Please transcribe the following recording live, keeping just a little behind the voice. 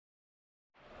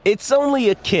It's only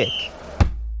a kick,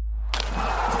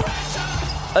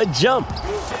 a jump,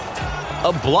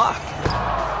 a block.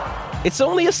 It's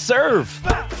only a serve.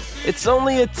 It's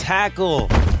only a tackle,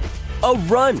 a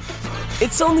run.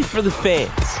 It's only for the fans.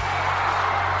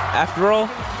 After all,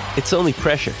 it's only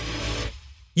pressure.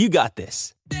 You got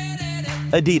this.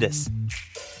 Adidas.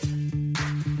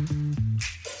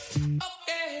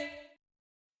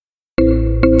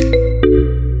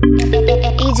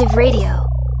 Age of Radio.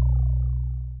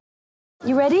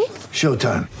 You ready?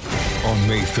 Showtime. On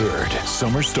May 3rd,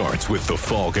 summer starts with The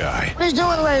Fall Guy. Let's do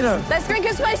it later. Let's drink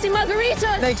a spicy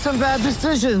margarita. Make some bad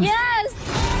decisions. Yes!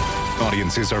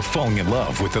 Audiences are falling in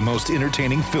love with the most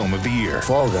entertaining film of the year.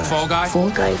 Fall Guy. Fall Guy.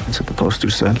 Fall Guy. That's what the poster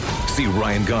said. See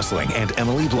Ryan Gosling and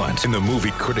Emily Blunt in the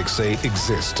movie critics say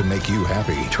exists to make you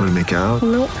happy. Trying to make it out?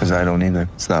 Nope. Because I don't either.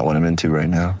 It's not what I'm into right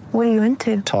now. What are you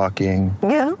into? Talking.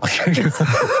 Yeah.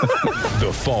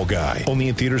 The Fall Guy. Only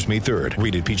in theaters May 3rd.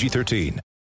 Rated PG-13.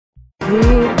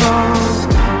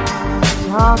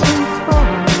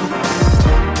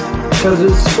 Because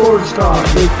it's Sports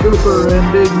Talk with Cooper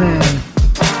and Big Man.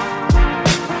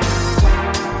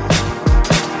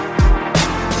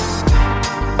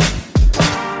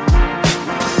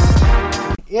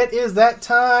 It is that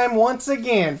time once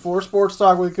again for Sports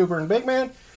Talk with Cooper and Big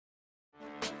Man.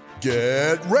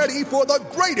 Get ready for the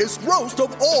greatest roast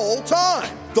of all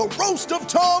time, the Roast of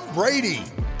Tom Brady,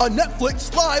 a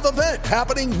Netflix live event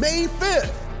happening May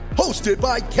 5th. Hosted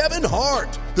by Kevin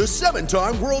Hart, the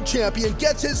 7-time world champion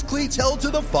gets his cleats held to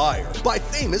the fire by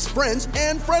famous friends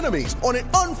and frenemies on an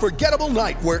unforgettable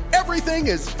night where everything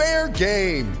is fair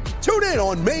game. Tune in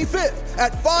on May 5th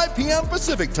at 5 p.m.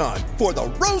 Pacific time for the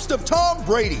Roast of Tom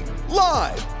Brady,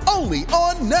 live only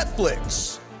on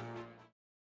Netflix.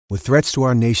 With threats to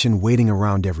our nation waiting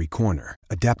around every corner,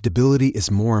 adaptability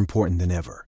is more important than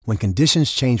ever. When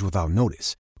conditions change without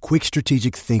notice, quick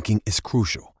strategic thinking is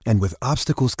crucial. And with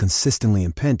obstacles consistently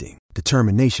impending,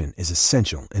 determination is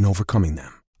essential in overcoming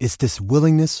them. It's this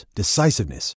willingness,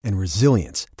 decisiveness, and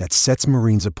resilience that sets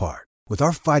Marines apart. With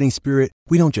our fighting spirit,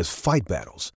 we don't just fight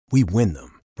battles, we win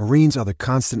them. Marines are the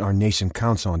constant our nation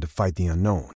counts on to fight the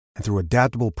unknown. And through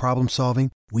adaptable problem solving,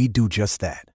 we do just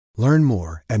that. Learn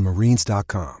more at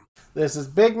Marines.com. This is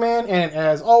Big Man, and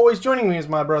as always, joining me is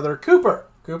my brother, Cooper.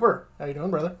 Cooper, how you doing,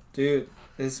 brother? Dude,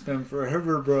 it's been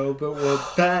forever, bro, but we're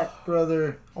back,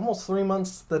 brother. Almost 3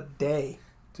 months the day.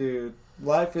 Dude,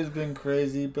 life has been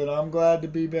crazy, but I'm glad to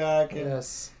be back. And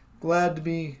yes. Glad to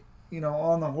be,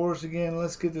 on the horse again.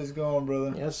 Let's get this going,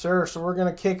 brother. Yes, sir. So we're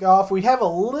going to kick off. We have a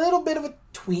little bit of a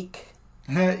tweak.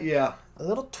 Yeah. A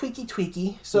little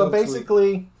tweaky. So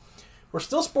basically, we're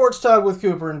still Sports Talk with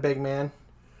Cooper and Big Man,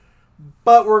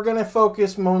 but we're going to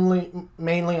focus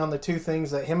mainly on the two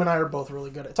things that him and I are both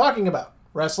really good at talking about,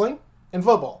 wrestling and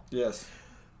football. Yes.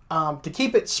 To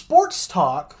keep it sports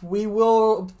talk, we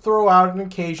will throw out an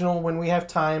occasional, when we have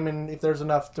time and if there's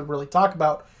enough to really talk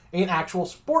about, an actual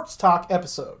sports talk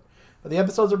episode. But the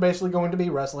episodes are basically going to be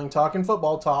wrestling talk and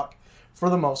football talk for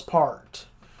the most part.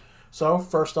 So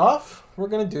first off, we're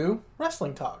going to do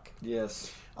wrestling talk.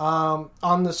 Yes.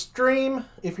 On the stream,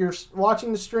 if you're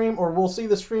watching the stream, or we'll see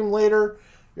the stream later,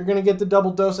 you're going to get the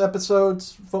double dose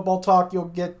episodes. Football talk, you'll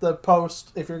get the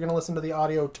post if you're going to listen to the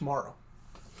audio tomorrow.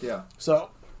 Yeah.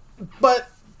 So, but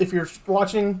if you're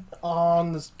watching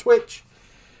on the Twitch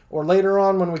or later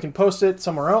on when we can post it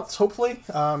somewhere else, hopefully,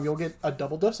 you'll get a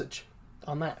double dosage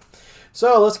on that.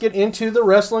 So let's get into the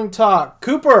wrestling talk.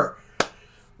 Cooper,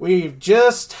 we've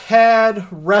just had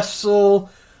WrestleMania.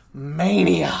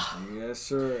 Yes,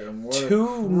 sir. And what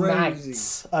 2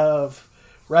 nights of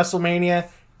WrestleMania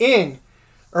in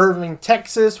Irving,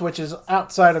 Texas, which is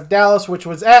outside of Dallas, which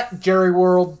was at Jerry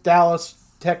World, Dallas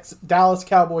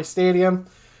Cowboy Stadium.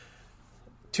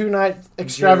 2-night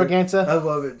extravaganza. I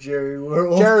love it, Jerry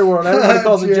World. Jerry World. Everybody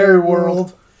calls it Jerry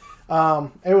World.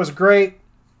 It was great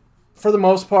for the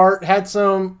most part. Had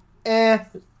some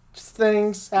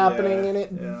things happening in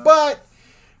it. Yeah. But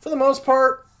for the most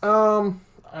part,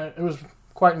 it was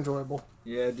quite enjoyable.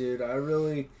 Yeah, dude. I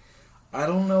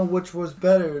don't know which was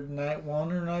better, night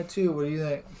 1 or night 2. What do you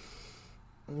think?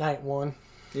 Night 1.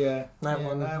 Yeah. Night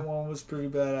 1. Night 1 was pretty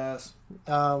badass.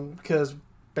 Because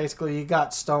basically you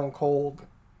got Stone Cold,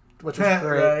 which was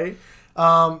great.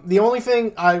 Right. The only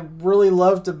thing I really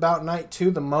loved about night 2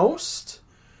 the most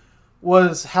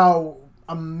was how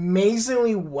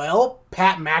amazingly well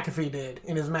Pat McAfee did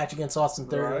in his match against Austin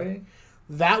Theory. Right.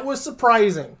 That was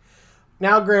surprising.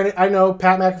 Now, granted, I know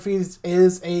Pat McAfee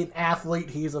is an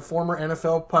athlete. He's a former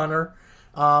NFL punter,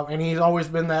 and he's always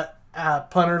been that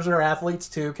punters are athletes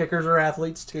too, kickers are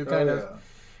athletes too kind of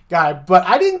guy. But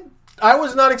I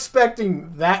was not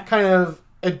expecting that kind of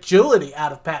agility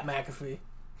out of Pat McAfee.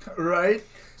 Right?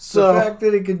 So the fact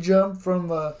that he could jump from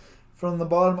the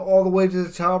bottom all the way to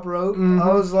the top rope,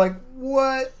 I was like,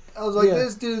 what? I was like,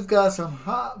 this dude's got some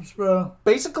hops, bro.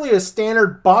 Basically a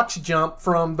standard box jump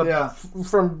from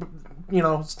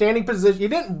standing position. He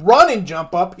didn't run and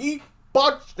jump up. He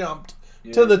box jumped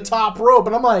to the top rope.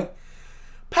 And I'm like,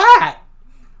 Pat,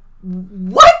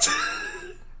 what?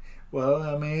 Well,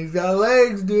 I mean, he's got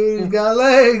legs, dude. He's got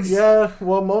legs. Yeah,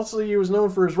 well, mostly he was known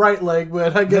for his right leg,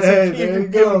 but I guess you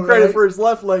can give him credit for his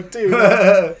left leg, too.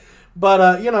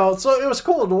 But, so it was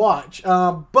cool to watch.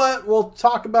 But we'll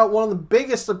talk about one of the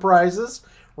biggest surprises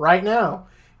right now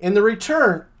in the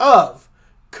return of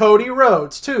Cody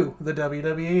Rhodes to the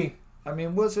WWE. I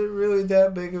mean, was it really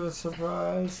that big of a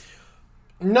surprise?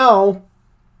 No.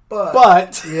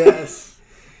 But. Yes.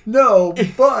 No,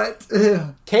 but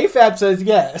K-Fab says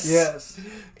yes. Yes.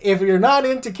 If you're not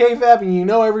into K-Fab and you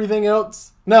know everything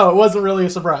else, no, it wasn't really a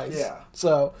surprise. Yeah.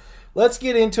 So let's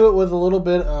get into it with a little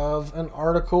bit of an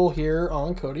article here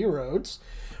on Cody Rhodes.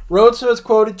 Rhodes has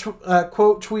quote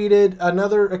tweeted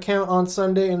another account on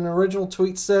Sunday, and an original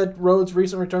tweet said Rhodes'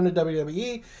 recent return to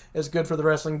WWE is good for the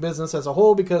wrestling business as a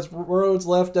whole because Rhodes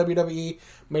left WWE,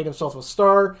 made himself a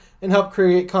star, and helped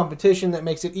create competition that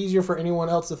makes it easier for anyone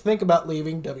else to think about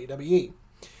leaving WWE.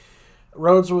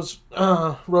 Rhodes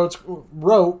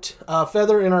wrote,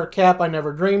 "Feather in our cap I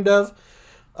never dreamed of.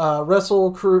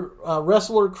 Wrestler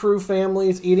crew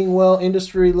families eating well,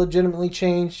 industry legitimately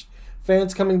changed.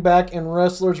 Fans coming back and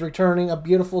wrestlers returning. A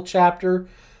beautiful chapter.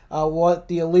 What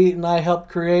the Elite and I helped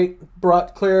create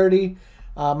brought clarity.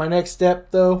 My next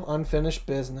step, though, unfinished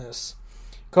business."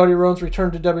 Cody Rhodes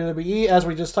returned to WWE, as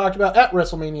we just talked about, at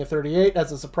WrestleMania 38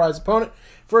 as a surprise opponent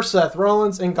for Seth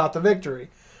Rollins and got the victory.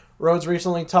 Rhodes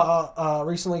recently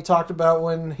talked about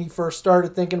when he first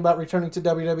started thinking about returning to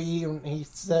WWE, and he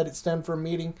said it stemmed from a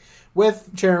meeting with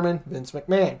Chairman Vince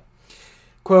McMahon.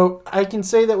 Quote, "I can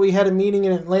say that we had a meeting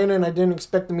in Atlanta and I didn't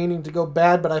expect the meeting to go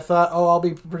bad, but I thought, I'll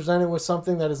be presented with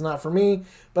something that is not for me,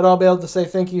 but I'll be able to say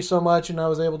thank you so much, and I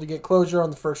was able to get closure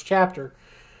on the first chapter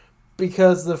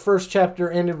because the first chapter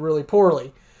ended really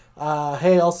poorly.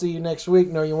 Hey, I'll see you next week."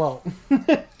 No, you won't.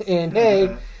 And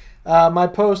hey, my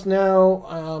post now,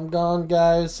 I'm gone,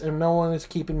 guys, and no one is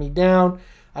keeping me down.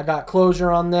 I got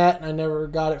closure on that, and I never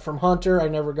got it from Hunter. I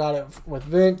never got it with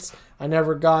Vince. I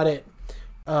never got it.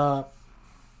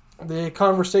 The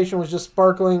conversation was just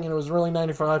sparkling, and it was really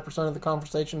 95% of the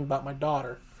conversation about my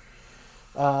daughter.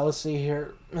 Let's see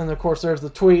here. And, of course, there's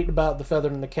the tweet about the feather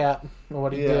in the cap and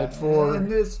what he did for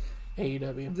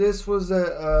AEW. This was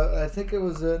I think it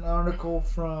was an article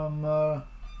from, I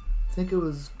think it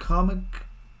was comic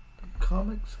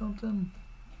something.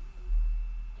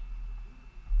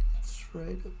 It's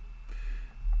right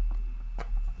up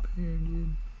here,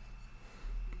 dude.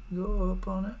 Go up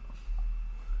on it.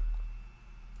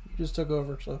 You just took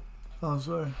over, so. Oh,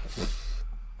 sorry.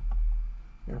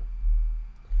 Here.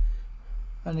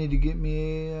 I need to get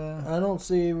me a... I don't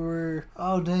see where...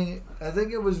 Oh, dang it. I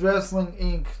think it was Wrestling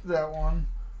Inc., that one.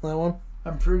 That one?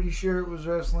 I'm pretty sure it was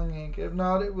Wrestling Inc. If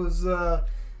not, it was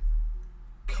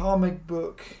Comic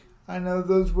Book. I know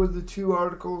those were the two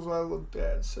articles I looked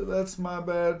at, so that's my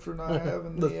bad for not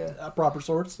having the proper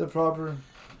source. The proper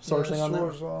sourcing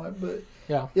on it. But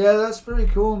yeah, that's pretty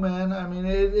cool, man. I mean,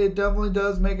 it definitely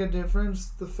does make a difference.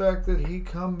 The fact that he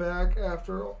come back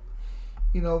after,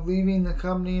 leaving the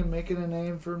company and making a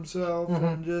name for himself,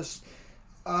 and just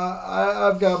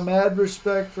I've got mad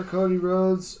respect for Cody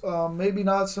Rhodes. Maybe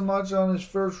not so much on his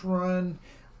first run,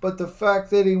 but the fact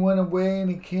that he went away and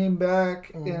he came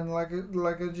back and like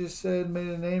I just said, made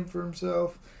a name for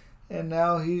himself, and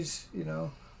now he's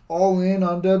all in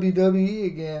on WWE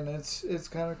again. It's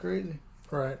kind of crazy.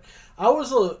 Right. I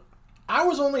was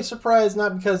only surprised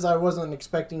not because I wasn't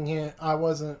expecting him. I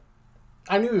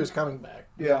knew he was coming back.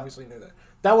 Yeah. I obviously knew that.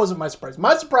 That wasn't my surprise.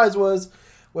 My surprise was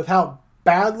with how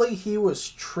badly he was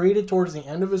treated towards the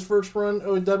end of his first run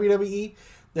with WWE,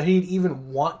 that he'd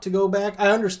even want to go back.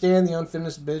 I understand the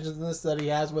unfinished business that he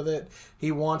has with it.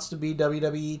 He wants to be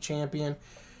WWE champion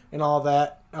and all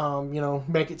that.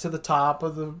 Make it to the top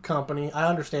of the company. I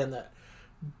understand that.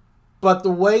 But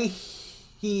the way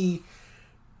he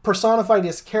personified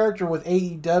his character with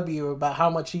AEW about how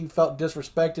much he felt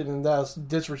disrespected and thus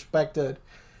disrespected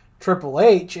Triple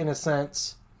H, in a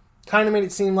sense, kind of made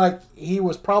it seem like he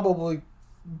was probably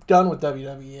done with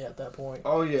WWE at that point.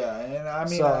 Oh, yeah. And I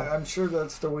mean, I'm sure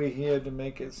that's the way he had to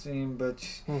make it seem, but,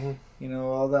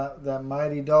 all that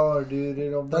mighty dollar, dude,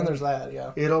 then there's that,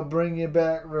 yeah. It'll bring you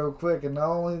back real quick. And not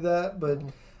only that, but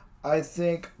I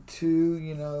think,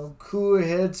 too, cooler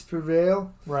heads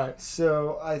prevail. Right.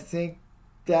 So I think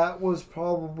that was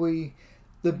probably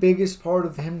the biggest part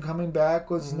of him coming back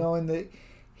was knowing that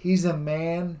he's a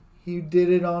man. He did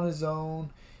it on his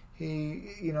own.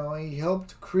 He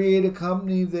helped create a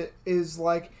company that is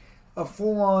like a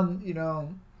full-on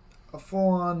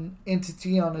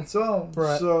entity on its own.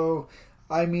 Right. So,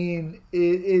 I mean,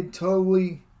 it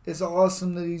totally is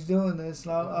awesome that he's doing this.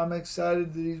 And I'm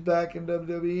excited that he's back in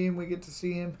WWE and we get to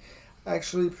see him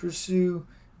actually pursue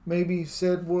maybe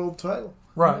said world title.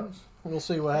 Right. We'll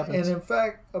see what happens. And in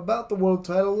fact, about the world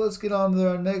title, let's get on to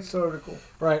our next article.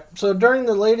 Right. So during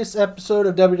the latest episode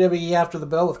of WWE After the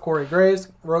Bell with Corey Graves,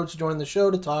 Rhodes joined the show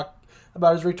to talk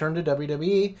about his return to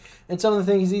WWE and some of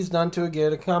the things he's done to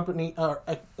get a company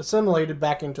assimilated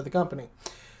back into the company.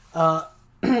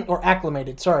 Or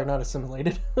acclimated. Sorry, not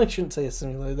assimilated. I shouldn't say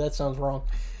assimilated. That sounds wrong.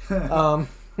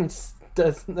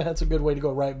 That's a good way to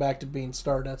go right back to being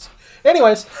Stardust.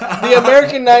 Anyways, the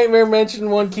American Nightmare mentioned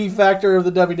one key factor of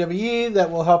the WWE that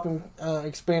will help him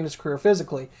expand his career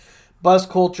physically. Bus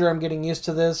culture, I'm getting used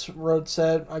to this, Rhodes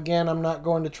said. Again, I'm not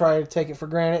going to try to take it for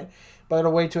granted, but a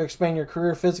way to expand your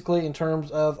career physically in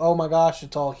terms of, oh my gosh,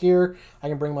 it's all here. I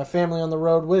can bring my family on the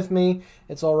road with me.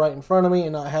 It's all right in front of me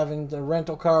and not having the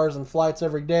rental cars and flights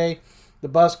every day. The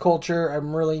bus culture,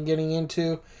 I'm really getting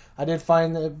into. I did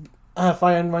find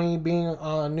me being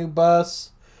on a new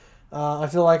bus. I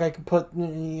feel like I could put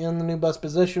in the new bus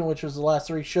position, which was the last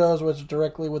 3 shows, which was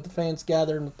directly with the fans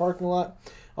gathered in the parking lot.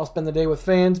 I'll spend the day with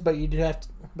fans, but you do have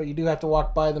to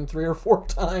walk by them 3 or 4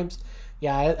 times.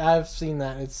 Yeah, I've seen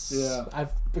that.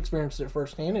 I've experienced it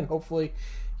firsthand, and hopefully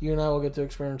you and I will get to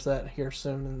experience that here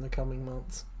soon in the coming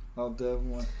months. I'll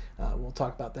definitely. We'll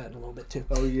talk about that in a little bit too.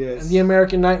 Oh, yes. And the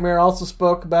American Nightmare also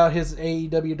spoke about his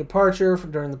AEW departure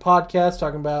during the podcast,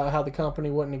 talking about how the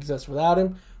company wouldn't exist without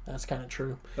him. That's kind of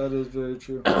true. That is very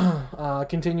true.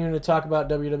 Continuing to talk about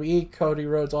WWE, Cody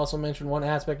Rhodes also mentioned one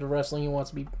aspect of wrestling he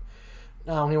wants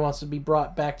to be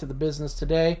brought back to the business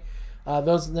today.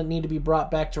 Those that need to be brought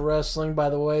back to wrestling,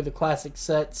 by the way, the classic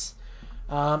sets.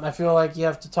 I feel like you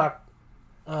have to talk.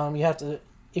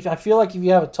 I feel like if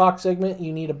you have a talk segment,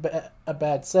 you need a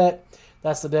bad set.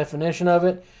 That's the definition of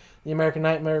it. The American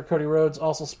Nightmare, Cody Rhodes,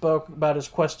 also spoke about his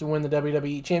quest to win the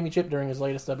WWE Championship during his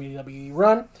latest WWE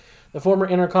run. The former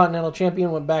Intercontinental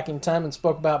Champion went back in time and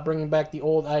spoke about bringing back the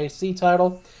old IC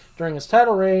title during his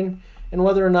title reign and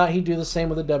whether or not he'd do the same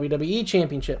with the WWE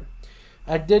Championship.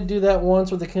 I did do that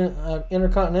once with the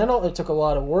Intercontinental. It took a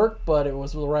lot of work, but it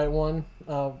was the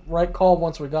right call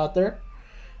once we got there.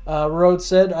 Rhodes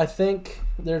said, I think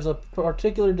there's a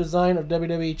particular design of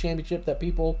WWE Championship that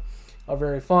people are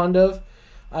very fond of.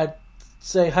 I'd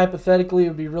say hypothetically it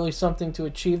would be really something to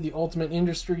achieve the ultimate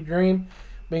industry dream,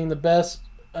 being the best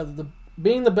of the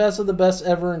best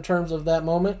ever in terms of that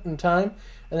moment in time,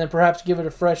 and then perhaps give it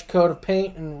a fresh coat of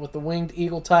paint and with the Winged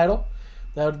Eagle title.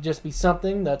 That would just be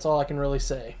something. That's all I can really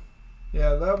say.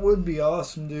 Yeah, that would be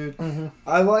awesome, dude. Mm-hmm.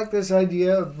 I like this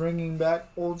idea of bringing back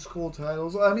old school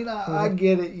titles. I mean, I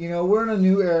get it. You know, we're in a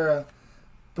new era.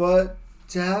 But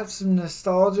to have some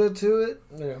nostalgia to it,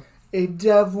 it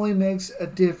definitely makes a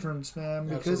difference, man.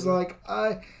 Because, like,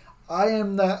 I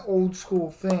am that old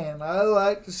school fan. I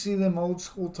like to see them old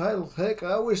school titles. Heck,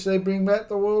 I wish they bring back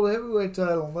the World Heavyweight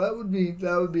title. That would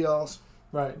be awesome.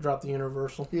 Right, drop the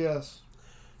Universal. Yes.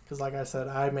 Because, like I said,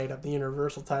 I made up the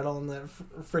Universal title in that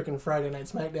freaking Friday Night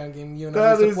SmackDown game. You and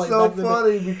that I is so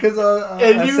funny because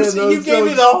you gave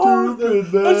me the whole.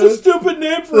 That's a stupid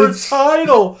name for a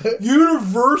title.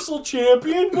 Universal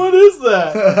Champion. What is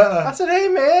that? I said, hey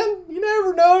man, you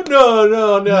never know.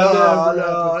 No,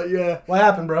 yeah. What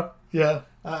happened, bro? Yeah,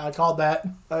 I called that.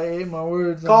 I ate my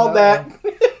words. Called that.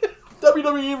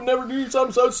 WWE would never do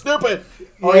something so stupid.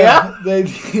 Oh yeah? They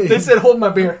said, hold my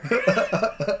beer.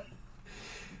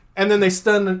 And then they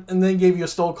stunned, and then gave you a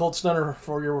Stone Cold Stunner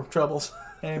for your troubles.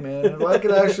 Hey man, if I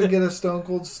could actually get a Stone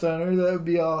Cold Stunner, that would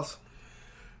be awesome.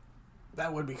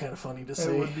 That would be kind of funny to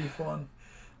see. It would be fun.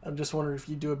 I'm just wondering if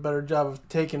you do a better job of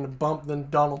taking a bump than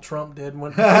Donald Trump did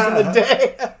back in the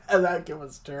day. That kid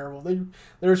was terrible. They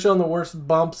were showing the worst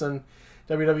bumps in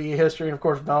WWE history, and of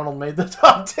course Donald made the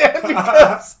top 10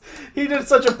 because he did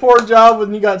such a poor job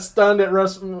when he got stunned at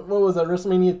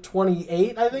WrestleMania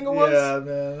 28, I think it was. Yeah,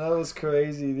 man, that was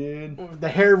crazy, dude. The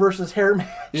hair versus hair match.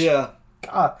 Yeah.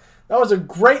 God, that was a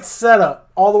great setup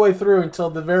all the way through until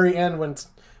the very end when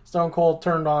Stone Cold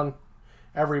turned on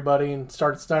everybody and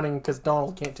started stunning because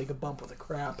Donald can't take a bump with a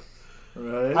crap.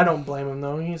 Right. I don't blame him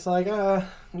though. He's like,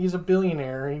 he's a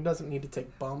billionaire. He doesn't need to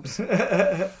take bumps.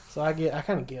 So I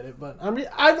kind of get it, but I mean,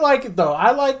 I like it though.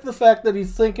 I like the fact that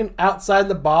he's thinking outside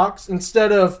the box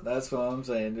instead of. That's what I'm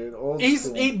saying, dude.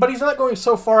 But he's not going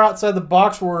so far outside the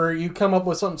box where you come up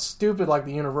with something stupid like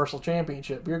the Universal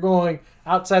Championship. You're going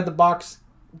outside the box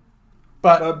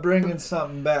But bringing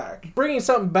something back. Bringing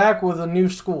something back with a new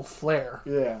school flair.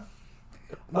 Yeah.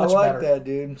 Much I like better. that,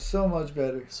 dude. So much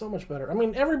better. So much better. I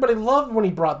mean, everybody loved when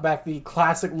he brought back the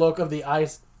classic look of the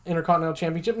ICE Intercontinental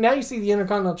Championship. Now you see the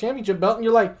Intercontinental Championship belt, and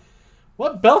you're like,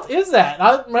 what belt is that?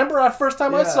 I remember the first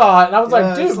time I saw it, and I was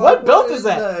like, dude, what belt is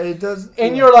that? It does.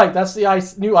 And you're like, that's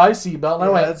the new IC belt. And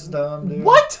I went, that's dumb, dude.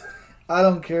 what? I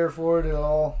don't care for it at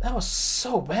all. That was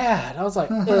so bad. I was like,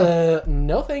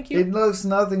 no thank you. It looks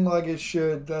nothing like it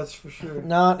should, that's for sure.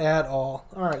 Not at all.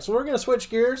 All right, so we're going to switch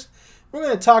gears. We're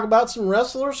going to talk about some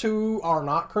wrestlers who are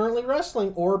not currently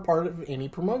wrestling or part of any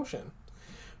promotion.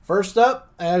 First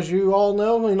up, as you all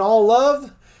know and all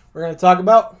love, we're going to talk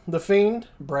about The Fiend,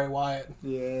 Bray Wyatt.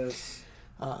 Yes.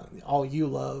 All you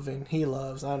love and he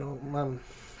loves.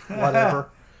 Whatever.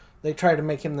 They tried to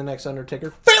make him the next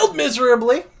Undertaker. Failed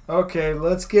miserably. Okay,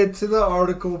 let's get to the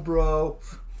article, bro.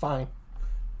 Fine.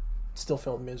 Still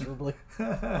failed miserably.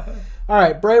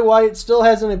 Alright, Bray Wyatt still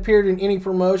hasn't appeared in any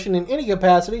promotion in any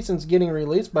capacity since getting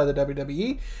released by the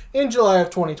WWE in July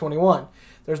of 2021.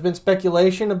 There's been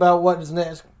speculation about what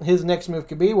his next move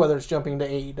could be, whether it's jumping to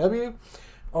AEW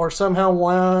or somehow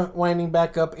winding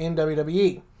back up in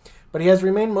WWE. But he has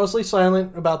remained mostly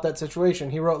silent about that situation.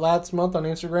 He wrote last month on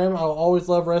Instagram, "I'll always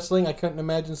love wrestling. I couldn't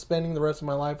imagine spending the rest of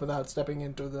my life without stepping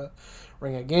into the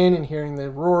ring again and hearing the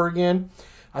roar again.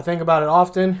 I think about it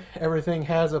often. Everything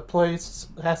has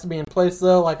to be in place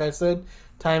though. Like I said,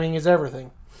 timing is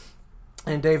everything."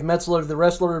 And Dave Metzler of the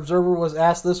Wrestler Observer was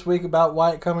asked this week about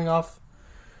Wyatt coming off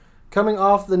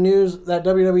the news that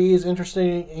WWE is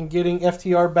interested in getting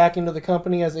FTR back into the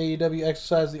company as AEW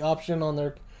exercised the option on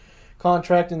their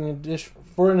contract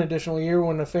for an additional year.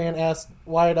 When a fan asked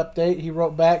Wyatt update, he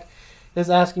wrote back, "His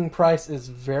asking price is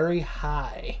very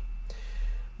high."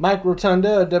 Mike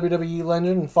Rotunda, a WWE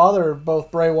legend and father of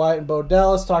both Bray Wyatt and Bo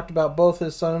Dallas, talked about both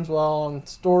his sons while on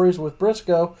Stories with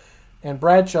Briscoe and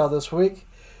Bradshaw this week.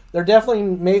 They're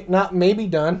definitely not maybe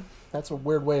done. That's a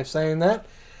weird way of saying that.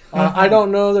 I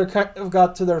don't know. They're kind of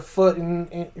got their foot in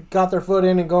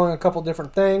and going a couple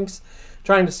different things,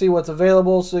 trying to see what's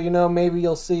available. So, maybe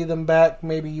you'll see them back,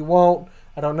 maybe you won't.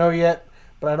 I don't know yet,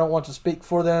 but I don't want to speak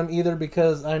for them either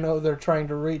because I know they're trying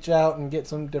to reach out and get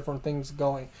some different things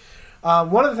going.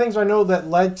 One of the things I know that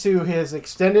led to his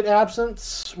extended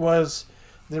absence was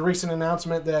the recent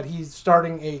announcement that he's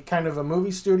starting a kind of a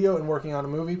movie studio and working on a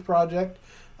movie project.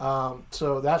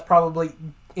 So that's probably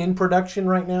in production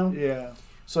right now. Yeah.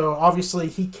 So obviously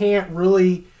he can't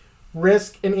really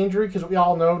risk an injury because we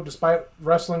all know, despite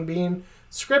wrestling being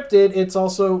scripted, it's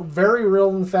also very real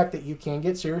in the fact that you can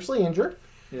get seriously injured.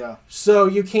 Yeah. So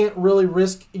you can't really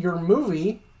risk your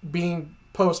movie being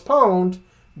postponed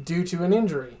due to an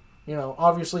injury.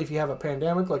 Obviously if you have a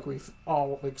pandemic like we've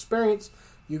all experienced,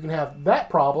 you can have that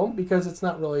problem because it's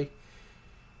not really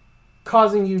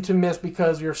causing you to miss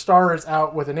because your star is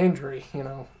out with an injury,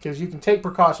 because you can take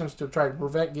precautions to try to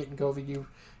prevent getting COVID.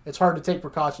 It's hard to take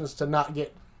precautions to not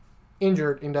get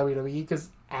injured in WWE because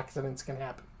accidents can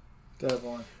happen.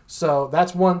 Definitely. So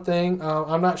that's one thing.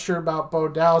 I'm not sure about Bo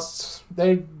Dallas.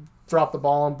 They dropped the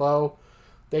ball on Bo.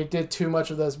 They did too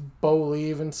much of this Bo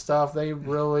leave and stuff. They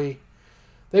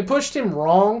pushed him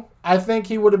wrong. I think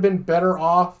he would have been better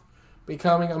off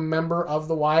becoming a member of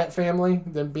the Wyatt family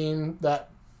than being that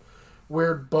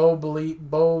weird Bo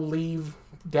leave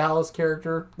Dallas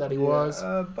character that he was.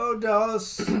 Bo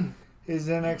Dallas, his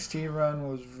NXT run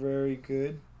was very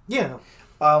good. Yeah.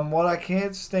 What I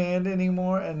can't stand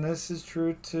anymore, and this is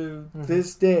true to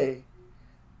this day,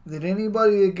 that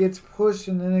anybody that gets pushed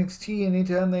in NXT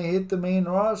anytime they hit the main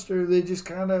roster, they just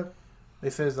kind of... They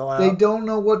fizzle out. They don't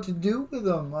know what to do with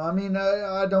them. I mean,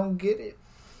 I don't get it.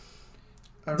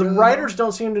 The writers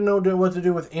don't seem to know what to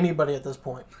do with anybody at this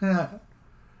point.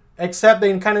 Except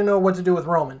they kind of know what to do with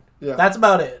Roman. Yeah. That's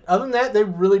about it. Other than that, they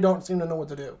really don't seem to know what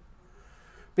to do.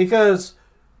 Because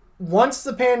once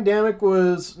the pandemic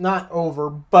was not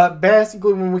over, but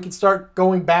basically when we could start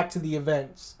going back to the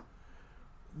events,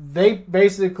 they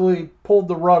basically pulled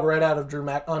the rug right out of Drew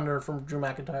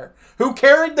McIntyre, who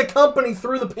carried the company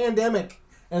through the pandemic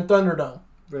and Thunderdome.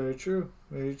 Very true.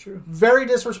 Very true. Very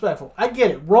disrespectful. I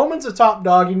get it. Roman's a top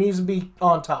dog. He needs to be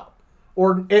on top.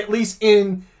 Or at least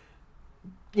in,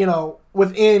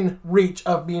 within reach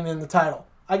of being in the title.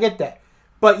 I get that.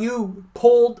 But you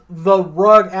pulled the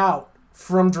rug out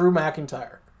from Drew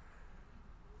McIntyre.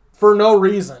 For no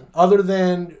reason. Other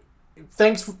than,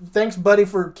 thanks buddy,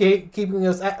 for keeping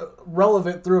us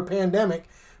relevant through a pandemic.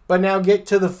 But now get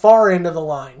to the far end of the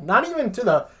line. Not even to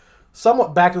the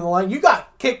somewhat back of the line. You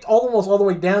got kicked almost all the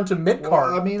way down to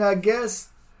mid-card. Well, I mean, I guess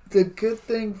the good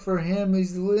thing for him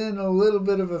is in a little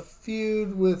bit of a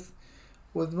feud with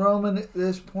with Roman at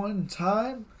this point in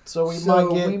time. So we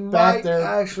might back there.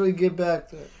 Actually get back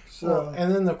there. So well,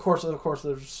 and then of course,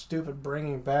 there's stupid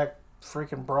bringing back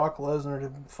freaking Brock Lesnar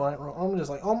to fight Roman. I'm just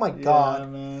like, oh my god,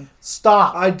 man.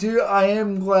 Stop. I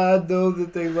am glad though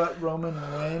that they let Roman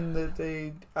win. That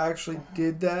they actually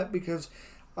did that, because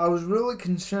I was really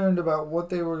concerned about what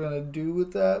they were going to do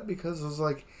with that, because I was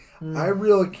like, I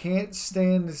really can't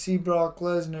stand to see Brock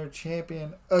Lesnar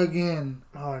champion again.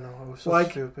 Oh, I know. It was so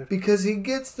stupid. Because he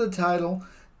gets the title.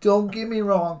 Don't get me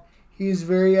wrong. He's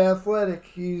very athletic.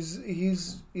 He's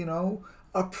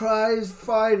a prize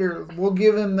fighter. We'll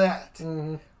give him that.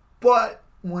 Mm-hmm. But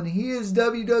when he is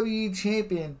WWE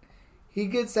champion, he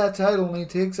gets that title and he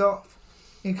takes off.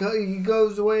 He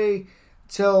goes away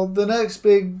till the next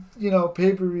big,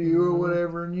 pay-per-view or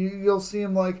whatever, and you'll see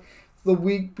him like the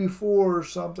week before or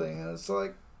something, and it's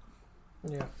like,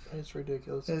 yeah, it's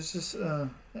ridiculous. It's just, and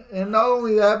not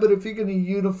only that, but if you're going to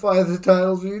unify the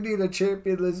titles, you need a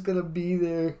champion that's going to be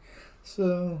there.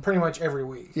 So pretty much every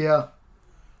week. Yeah.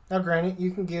 Now, granted,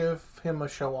 you can give him a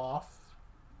show off,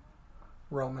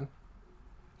 Roman.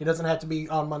 He doesn't have to be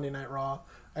on Monday Night Raw,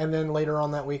 and then later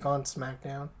on that week on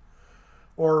SmackDown.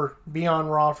 Or be on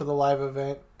Raw for the live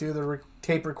event, do the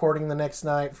tape recording the next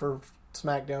night for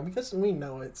SmackDown, because we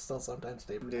know it's still sometimes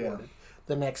tape recorded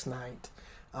the next night.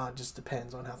 Just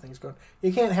depends on how things go.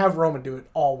 You can't have Roman do it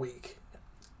all week.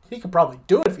 He could probably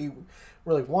do it if he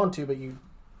really wanted to, but you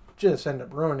just end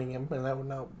up ruining him, and that would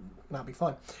not be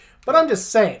fun. But I'm just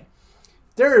saying,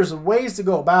 there's ways to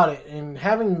go about it, and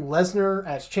having Lesnar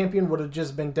as champion would have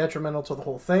just been detrimental to the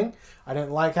whole thing. I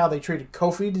didn't like how they treated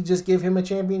Kofi to just give him a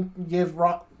champion, give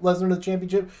Lesnar the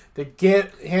championship, to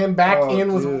get him back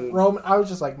with Roman. I was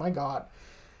just like, my God.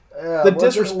 Yeah, the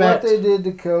disrespect. What they did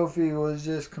to Kofi was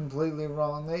just completely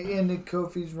wrong. They ended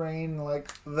Kofi's reign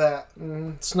like that.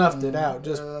 Snuffed it out.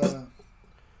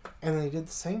 And they did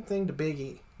the same thing to Big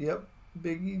E. Yep,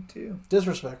 Big E too.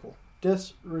 Disrespectful.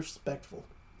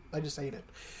 I just hate it.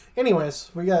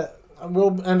 Anyways,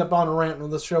 we'll end up on a rant,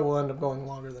 and this show will end up going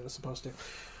longer than it's supposed to.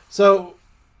 So,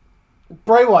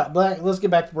 Bray Wyatt. Let's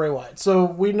get back to Bray Wyatt. So,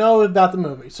 we know about the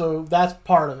movie, so that's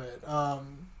part of it.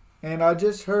 And I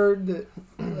just heard that,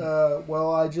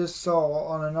 I just saw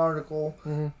on an article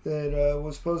that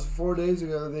was posted 4 days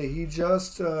ago that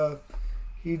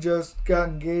he just got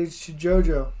engaged to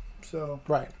JoJo. So,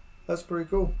 right. That's pretty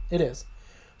cool. It is.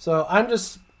 So, I'm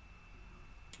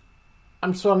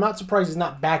not surprised he's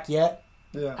not back yet.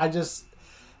 Yeah.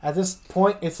 At this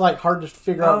point, it's like hard to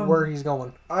figure out where he's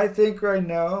going. I think right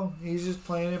now he's just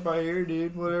playing it by ear,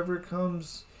 dude. Whatever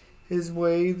comes his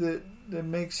way that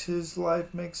makes his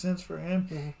life make sense for him.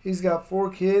 Mm-hmm. He's got 4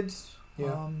 kids.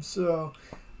 Yeah. So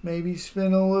maybe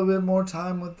spend a little bit more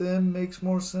time with them makes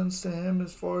more sense to him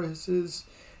as far as his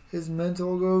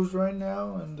mental goes right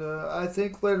now. And I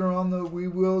think later on though we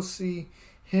will see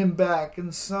him back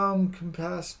in some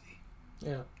capacity.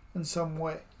 Yeah. In some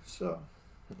way. So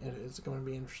it is going to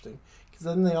be interesting. Because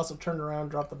then they also turned around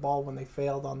and dropped the ball when they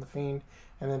failed on the Fiend,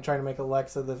 and then trying to make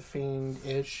Alexa the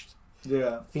Fiend-ish.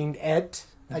 Yeah. Fiend-et,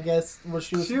 I guess, what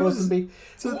she was supposed to be.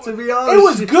 To be honest, it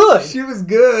was good. She was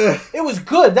good. It was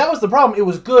good. That was the problem. It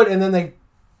was good, and then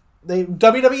they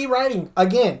WWE writing,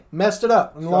 again, messed it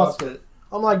up and lost it.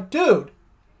 I'm like, dude,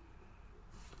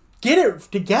 get it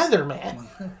together, man.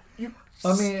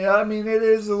 I mean, it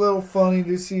is a little funny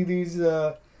to see these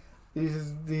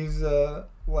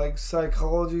like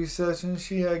psychology sessions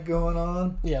she had going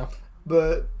on. Yeah.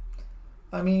 But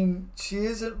I mean, she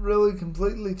isn't really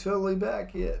completely totally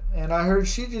back yet. And I heard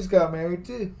she just got married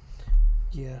too.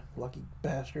 Yeah, lucky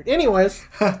bastard. Anyways,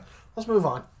 let's move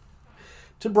on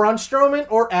to Braun Strowman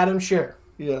or Adam Scherr.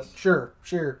 Yes. Sure. I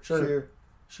think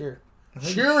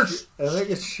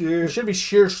it's Scherr. It should be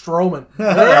Scherr Strowman.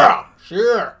 Yeah,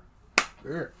 Scherr.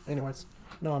 Anyways,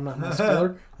 no, I'm not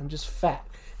muscular. I'm just fat.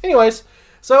 Anyways,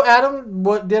 so Adam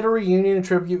did a reunion and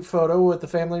tribute photo with the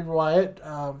family Wyatt,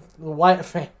 the Wyatt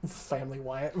family,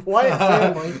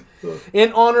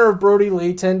 in honor of Brody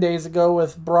Lee 10 days ago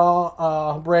with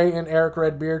Bray and Eric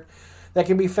Redbeard. That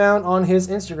can be found on his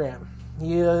Instagram.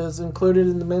 He is included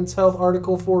in the Men's Health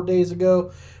article 4 days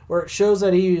ago, where it shows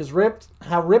that he is ripped,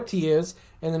 how ripped he is,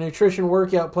 and the nutrition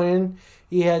workout plan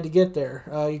he had to get there.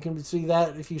 You can see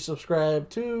that if you subscribe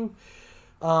to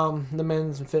the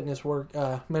Men and Fitness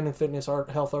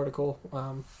Health article.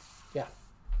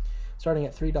 Starting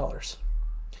at $3.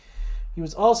 He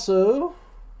was also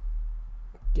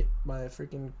get my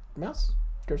freaking mouse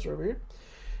cursor over here.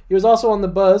 He was also on The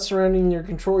Buzz surrounding your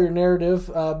Control Your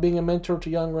Narrative, being a mentor to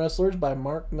young wrestlers by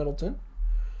Mark Middleton.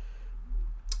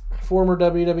 former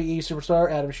WWE superstar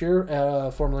Adam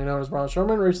Shearer, formerly known as Braun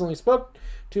Strowman, recently spoke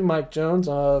to Mike Jones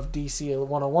of DC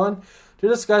 101 to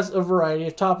discuss a variety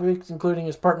of topics, including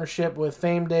his partnership with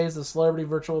Fame Days, the celebrity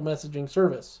virtual messaging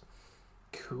service.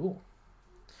 Cool.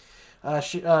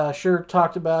 Shearer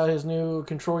talked about his new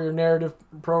Control Your Narrative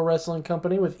pro wrestling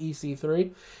company with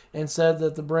EC3 and said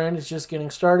that the brand is just getting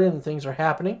started and things are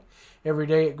happening. Every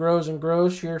day it grows and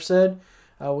grows, Shearer said.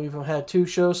 We've had 2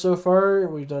 shows so far.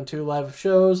 We've done 2 live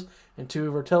shows, and 2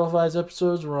 of our televised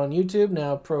episodes were on YouTube.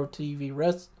 Now Pro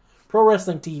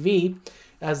Wrestling TV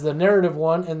as the narrative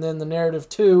one, and then the narrative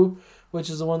 2, which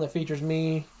is the one that features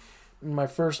me in my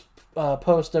first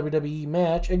post WWE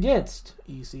match against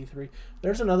EC3.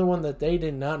 There's another one that they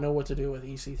did not know what to do with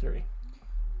EC3.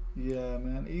 Yeah,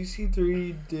 man.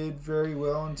 EC3 did very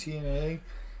well in TNA,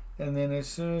 and then as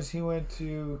soon as he went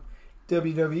to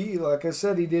WWE, like I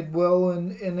said, he did well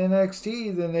in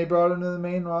NXT. Then they brought him to the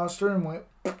main roster and went,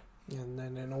 and they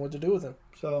didn't know what to do with him.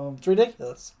 So it's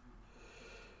ridiculous.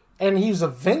 And he's a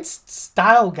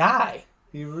Vince-style guy.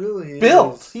 He really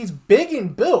built. is. He's big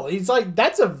and built. He's like,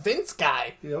 that's a Vince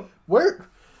guy. Yep. Where?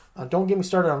 Don't get me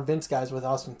started on Vince guys with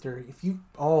Austin Theory. If you,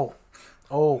 no.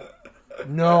 I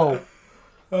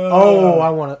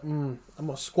want to. I'm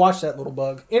gonna squash that little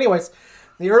bug. Anyways,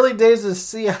 the early days of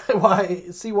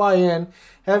CYN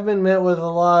have been met with a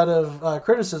lot of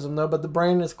criticism, though. But the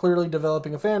brand is clearly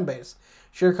developing a fan base.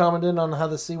 Shearer commented on how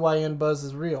the CYN buzz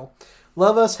is real.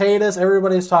 Love us, hate us,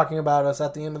 everybody's talking about us.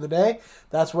 At the end of the day,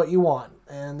 that's what you want.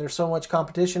 And there's so much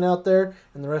competition out there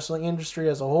in the wrestling industry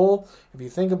as a whole. If you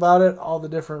think about it, all the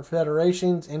different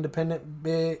federations,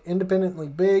 independently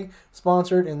big,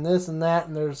 sponsored, and this and that,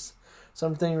 and there's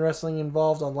something wrestling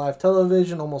involved on live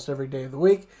television almost every day of the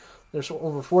week. There's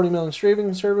over 40 million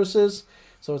streaming services,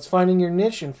 so it's finding your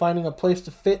niche and finding a place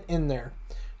to fit in there.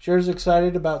 Shearer's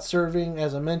excited about serving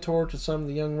as a mentor to some of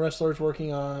the young wrestlers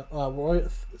working on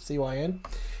CYN.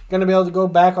 Going to be able to go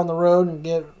back on the road and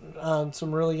get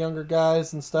some really younger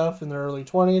guys and stuff in their early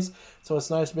 20s. So it's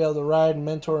nice to be able to ride and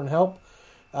mentor and help.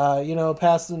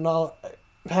 Pass the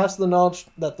knowledge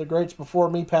that the greats before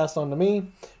me passed on to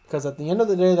me. Because at the end of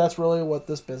the day, that's really what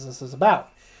this business is about.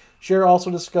 Shearer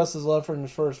also discussed his love for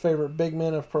his favorite big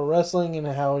men of pro wrestling and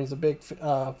how he's a big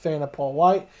fan of Paul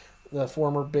White, the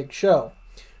former Big Show.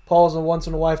 Paul's a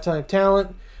once-in-a-lifetime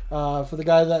talent. For the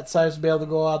guy that size to be able to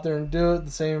go out there and do it,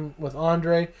 the same with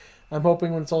Andre. I'm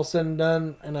hoping when it's all said and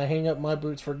done and I hang up my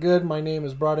boots for good, my name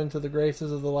is brought into the graces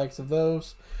of the likes of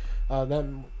those. That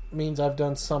means I've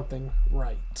done something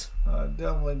right. It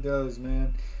definitely does,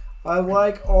 man. I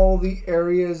like all the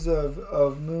areas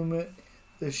of movement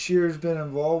that Shearer's been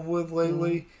involved with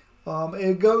lately.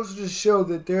 It goes to show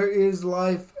that there is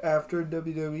life after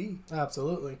WWE.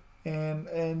 Absolutely.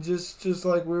 And just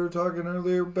like we were talking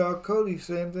earlier about Cody,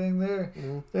 same thing there.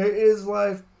 Mm-hmm. There is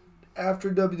life after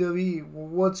WWE.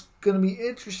 What's going to be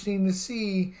interesting to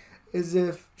see is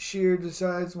if Shearer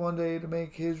decides one day to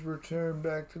make his return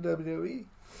back to WWE.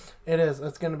 It is.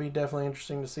 It's going to be definitely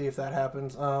interesting to see if that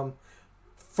happens. For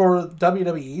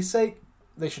WWE's sake,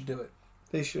 they should do it.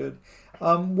 They should.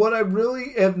 What I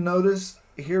really have noticed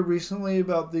here recently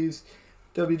about these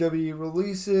WWE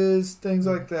releases, things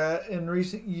like that, in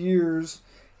recent years,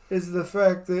 is the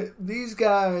fact that these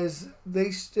guys,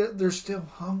 they're still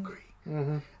hungry.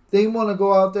 Mm-hmm. They want to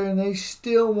go out there and they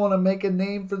still want to make a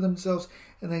name for themselves,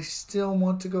 and they still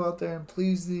want to go out there and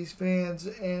please these fans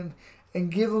and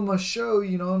give them a show.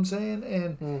 You know what I'm saying?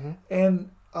 And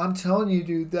I'm telling you,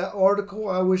 dude, that article,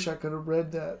 I wish I could have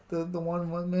read that. The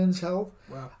one with Men's Health.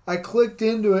 Wow. I clicked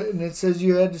into it and it says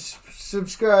you had to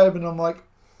subscribe, and I'm like,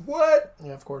 what?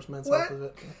 Yeah, of course, Men's Health is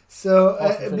it. So,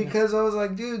 because I was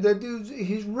like, dude, that dude,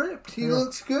 he's ripped. He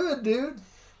looks good, dude.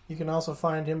 You can also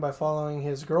find him by following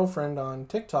his girlfriend on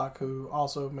TikTok, who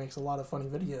also makes a lot of funny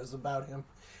videos about him.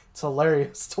 It's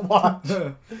hilarious to watch.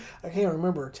 I can't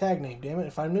remember her tag name, damn it.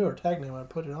 If I knew her tag name, I'd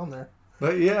put it on there.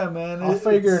 But yeah, man. I'll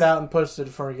figure it out and post it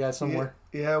for you guys somewhere.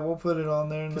 Yeah, we'll put it on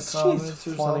there in the comments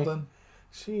or something.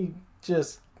 She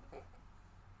just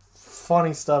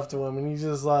funny stuff to him, and he's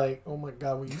just like, oh my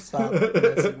God, will you stop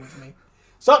messing with me?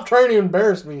 Stop trying to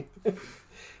embarrass me.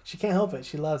 She can't help it.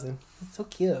 She loves him. It's so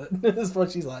cute. That's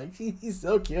what she's like. He's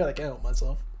so cute. I can't help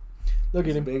myself. Look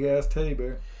at him. Big ass teddy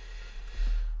bear.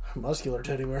 Muscular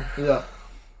teddy bear. Yeah.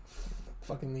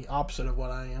 Fucking the opposite of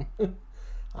what I am.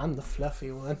 I'm the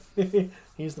fluffy one.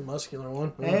 He's the muscular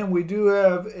one. Yeah. And we do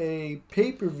have a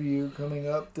pay-per-view coming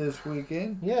up this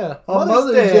weekend. Yeah. On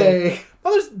Mother's Day.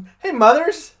 Hey,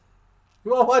 mothers.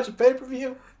 You want to watch a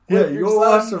pay-per-view? Yeah, you want to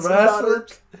watch some wrestling?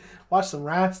 Watch some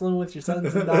wrestling with your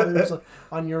sons and daughters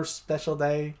on your special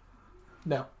day?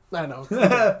 No. I know.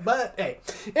 But, hey.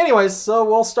 Anyways, so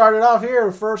we'll start it off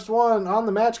here. First one on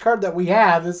the match card that we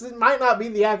have. This might not be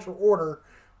the actual order.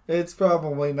 It's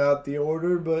probably not the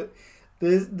order, but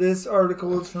this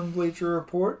article is from Bleacher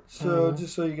Report, so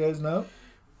just so you guys know.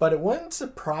 But it wouldn't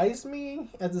surprise me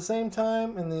at the same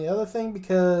time. And the other thing,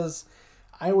 because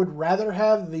I would rather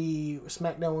have the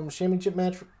SmackDown Women's Championship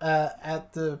match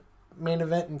at the main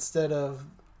event instead of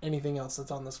anything else that's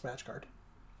on this match card.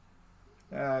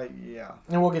 Yeah.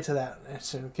 And we'll get to that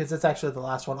soon, because it's actually the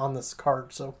last one on this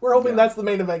card. So we're hoping that's the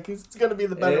main event, because it's going to be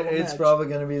the better match. It's probably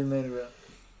going to be the main event.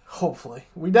 Hopefully.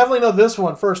 We definitely know this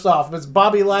one, first off. It's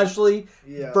Bobby Lashley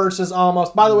versus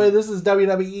Almost. By the way, this is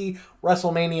WWE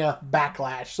WrestleMania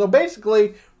Backlash. So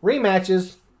basically,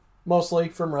 rematches, mostly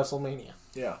from WrestleMania.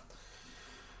 Yeah.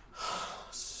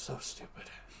 So stupid.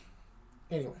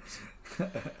 Anyways.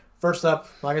 First up,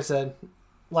 like I said,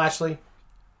 Lashley,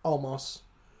 Almost.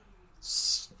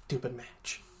 Stupid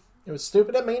match. It was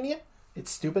stupid at Mania.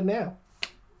 It's stupid now.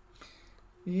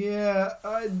 Yeah,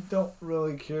 I don't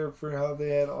really care for how they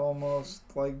had Almost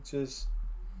just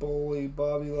bully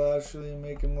Bobby Lashley and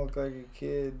make him look like a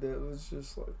kid. That was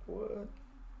just like, what?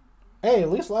 Hey, at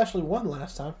least Lashley won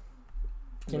last time.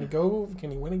 Can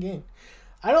he win again?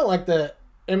 I don't like that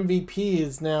MVP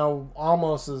is now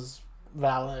Almost as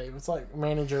valet. It's like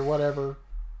manager, whatever.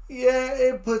 Yeah,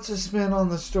 it puts a spin on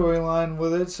the storyline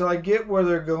with it, so I get where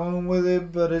they're going with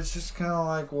it, but it's just kind of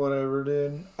like, whatever,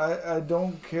 dude. I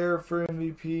don't care for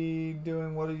MVP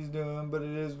doing what he's doing, but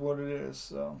it is what it is,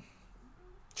 so.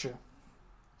 True.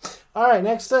 Alright,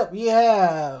 next up, we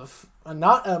have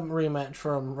not a rematch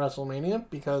from WrestleMania,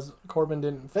 because Corbin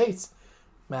didn't face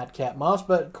Madcap Moss,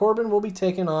 but Corbin will be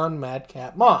taking on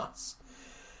Madcap Moss.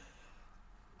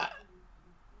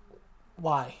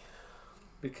 Why?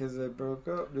 Because they broke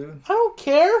up, dude. I don't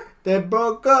care. They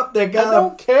broke up. They gotta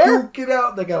don't care. duke it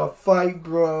out. They gotta fight,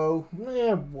 bro.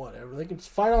 Yeah, whatever. They can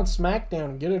just fight on SmackDown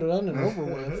and get it done and over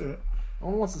with. No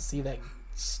one wants to see that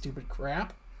stupid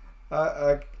crap.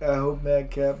 I hope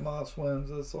Madcap Moss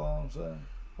wins. That's all I'm saying.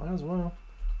 Might as well.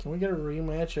 Can we get a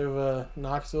rematch of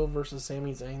Knoxville versus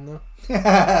Sami Zayn, though?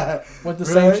 With the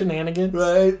same shenanigans?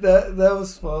 Right. That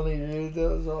was funny, dude. That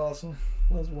was awesome.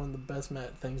 That was one of the best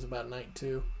things about Night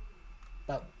 2.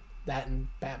 About that and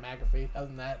Pat McAfee. Other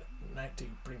than that, Night 2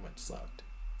 pretty much sucked.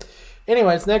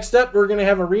 Anyways, next up, we're going to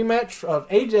have a rematch of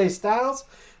AJ Styles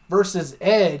versus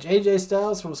Edge. AJ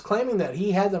Styles was claiming that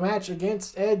he had the match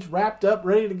against Edge wrapped up,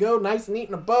 ready to go, nice and neat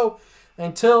in a bow,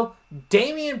 until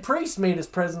Damian Priest made his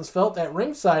presence felt at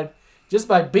ringside just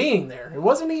by being there. It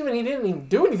wasn't even, he didn't even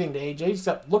do anything to AJ,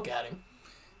 except look at him.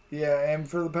 Yeah, and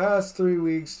for the past 3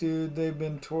 weeks, dude, they've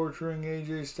been torturing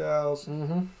AJ Styles.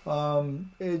 Mm-hmm.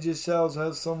 AJ Styles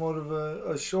has somewhat of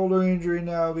a shoulder injury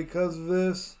now because of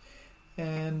this.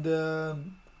 And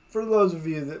for those of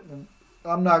you that...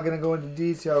 I'm not going to go into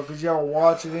detail because y'all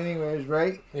watch it anyways,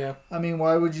 right? Yeah. I mean,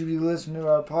 why would you be listening to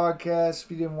our podcast if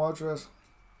you didn't watch wrestling?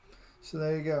 So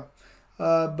there you go.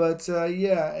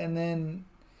 Yeah, and then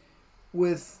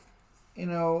with,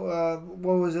 what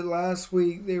was it last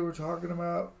week they were talking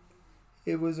about?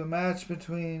 It was a match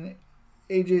between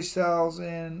AJ Styles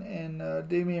and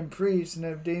Damian Priest, and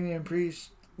if Damian Priest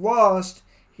lost,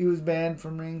 he was banned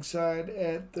from ringside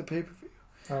at the pay-per-view.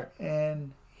 All right.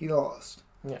 And he lost.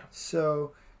 Yeah.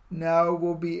 So now it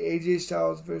will be AJ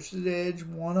Styles versus Edge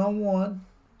 1-on-1.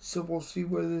 So we'll see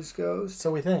where this goes. So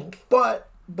we think. But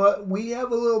we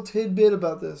have a little tidbit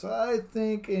about this. I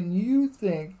think and you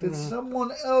think that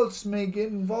someone else may get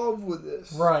involved with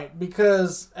this. Right,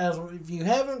 because if you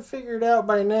haven't figured out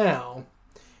by now,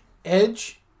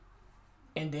 Edge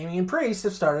and Damian Priest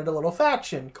have started a little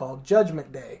faction called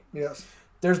Judgment Day. Yes.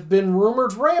 There's been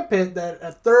rumors rampant that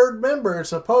a third member is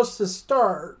supposed to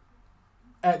start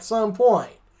at some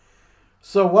point.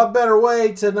 So what better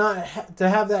way to not to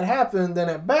have that happen than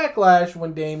at Backlash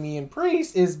when Damian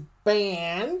Priest is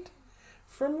banned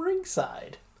from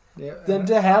ringside? Yeah, than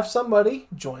to have somebody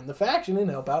join the faction and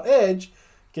help out Edge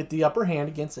get the upper hand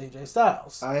against AJ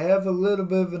Styles. I have a little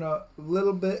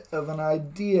bit of an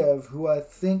idea of who I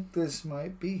think this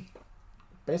might be.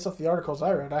 Based off the articles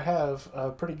I read, I have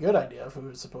a pretty good idea of who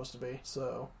it's supposed to be.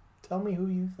 So tell me who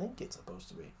you think it's supposed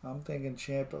to be. I'm thinking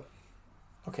Ciampa.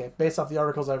 Okay, based off the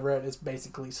articles I've read, it's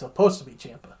basically supposed to be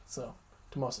Ciampa. So,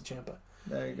 Tommaso Ciampa.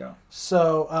 There you go.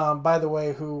 So, by the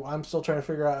way, who I'm still trying to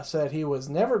figure out, said he was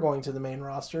never going to the main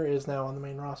roster, is now on the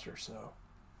main roster. So,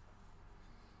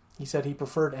 he said he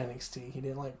preferred NXT. He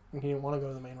didn't want to go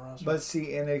to the main roster. But see,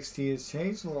 NXT has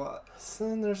changed a lot. So,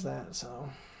 then there's that. So,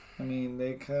 I mean,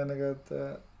 they kind of got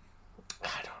that.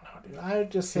 I don't know, dude. I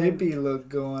just hippie look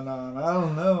going on. I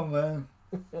don't know, man.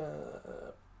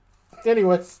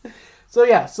 Anyways, So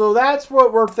yeah, so that's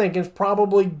what we're thinking is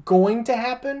probably going to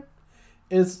happen.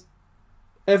 Is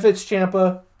if it's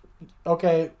Ciampa,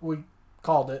 okay, we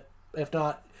called it. If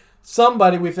not,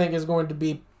 somebody we think is going to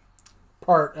be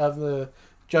part of the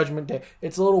Judgment Day.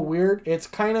 It's a little weird. It's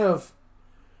kind of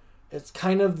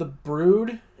the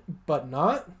Brood, but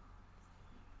not.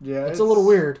 Yeah, it's a little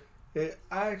weird. I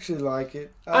actually like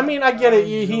it. I mean, I get it.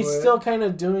 He's enjoy it. still kind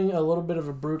of doing a little bit of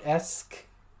a Brood-esque,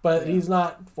 but he's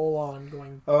not full on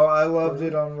going. Oh, I loved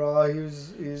it on Raw.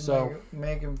 He's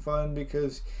making fun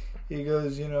because he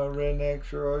goes,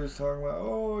 rednecks are always talking about,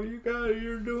 oh,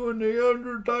 you're doing the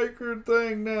Undertaker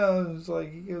thing now. And it's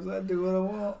like, he goes, I do what I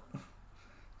want.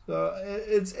 So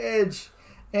it's Edge.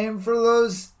 And for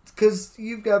those, because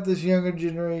you've got this younger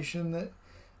generation that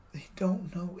they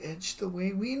don't know Edge the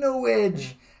way we know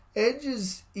Edge. Edge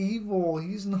is evil.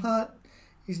 He's not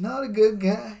a good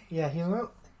guy. Yeah, he's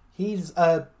not. He's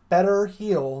a better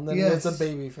heel than he is a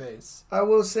babyface. I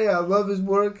will say I love his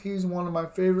work. He's one of my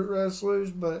favorite wrestlers,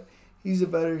 but he's a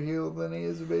better heel than he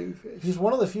is a babyface. He's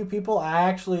one of the few people I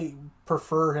actually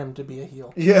prefer him to be a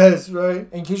heel. Yes, right.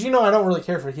 And because I don't really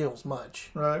care for heels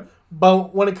much. Right.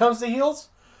 But when it comes to heels,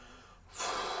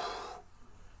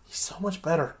 he's so much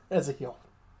better as a heel.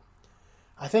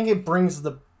 I think it brings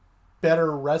the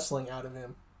better wrestling out of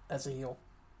him as a heel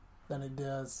than it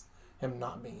does him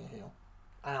not being a heel.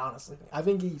 I honestly think. I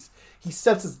think he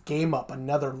sets his game up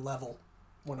another level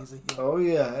when he's a heel. Oh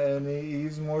yeah, and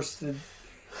he's more sadistic.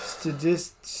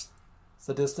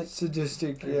 Yeah,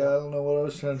 I don't know what I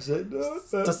was trying to say.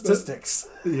 Statistics.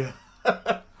 Yeah.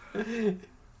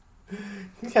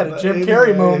 He had a Jim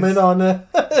Carrey moment on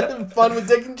Fun with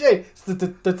Dick and Jane.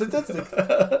 Statistics.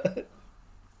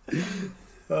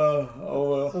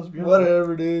 Oh well.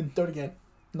 Whatever, dude. Do it again.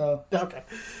 No. Okay.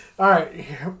 All right.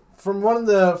 From one of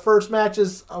the first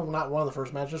matches, not one of the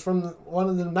first matches, from one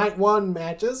of the night one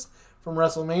matches from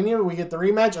WrestleMania, we get the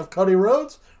rematch of Cody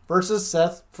Rhodes versus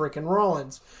Seth freaking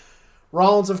Rollins.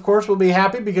 Rollins, of course, will be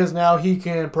happy because now he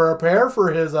can prepare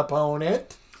for his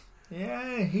opponent.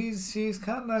 Yeah, he's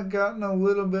kind of gotten a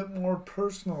little bit more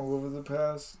personal over the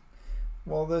past.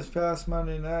 Well, this past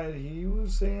Monday night, he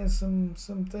was saying some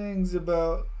things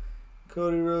about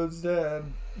Cody Rhodes' dad,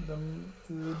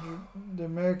 the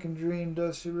American Dream,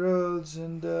 Dusty Rhodes,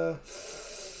 and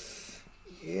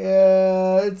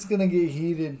yeah, it's gonna get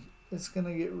heated. It's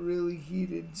gonna get really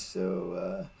heated.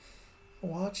 So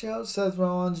watch out, Seth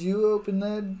Rollins. You open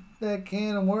that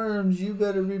can of worms, you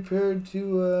better be prepared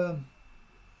to.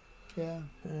 Yeah.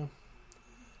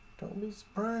 Don't be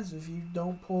surprised if you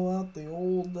don't pull out the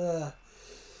old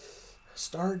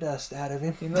Stardust out of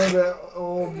him. You know that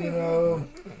old,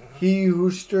 he who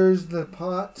stirs the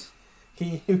pot.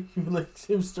 He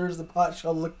who stirs the pot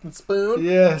shall lick the spoon.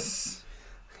 Yes.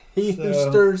 He who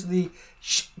stirs the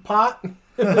pot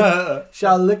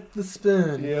shall lick the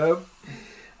spoon. Yep.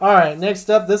 All right, next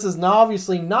up, this is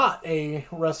obviously not a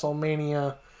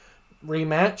WrestleMania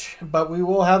rematch, but we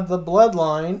will have the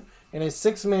Bloodline in a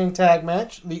 6-man tag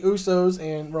match. The Usos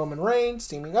and Roman Reigns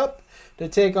teaming up to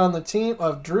take on the team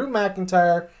of Drew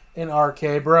McIntyre and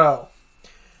RK Bro.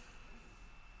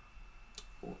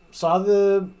 Saw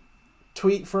the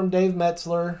tweet from Dave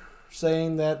Metzler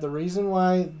saying that the reason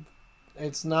why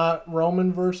it's not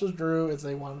Roman versus Drew is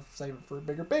they want to save it for a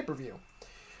bigger pay-per-view,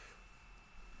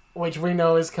 which we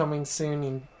know is coming soon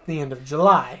in the end of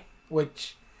July,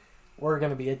 which we're going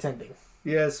to be attending.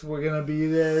 Yes, we're going to be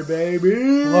there,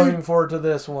 baby. Looking forward to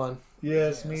this one.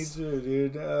 Yes, me too,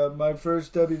 dude. My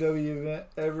first WWE event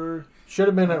ever. Should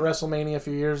have been at WrestleMania a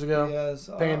few years ago. Yes.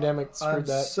 Pandemic screwed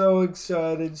that. I'm so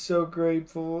excited, so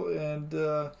grateful, and,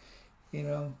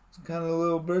 it's kind of a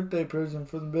little birthday present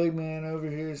for the big man over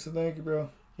here, so thank you, bro.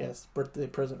 Yes, birthday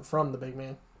present from the big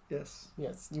man. Yes.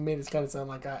 Yes, you made it kind of sound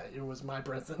like it was my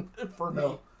present for me.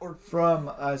 No, or from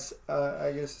us,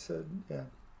 I guess I said, yeah.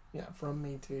 Yeah, from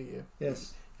me to you.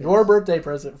 Yes. Your birthday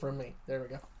present from me. There we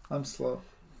go. I'm slow.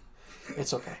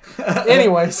 It's okay.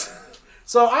 Anyways,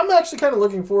 so I'm actually kind of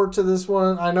looking forward to this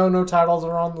one. I know no titles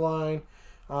are on the line.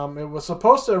 It was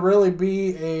supposed to really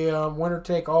be a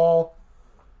winner-take-all.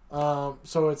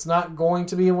 So it's not going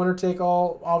to be a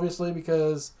winner-take-all, obviously,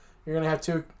 because you're going to have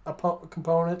two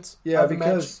components. Yeah,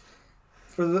 because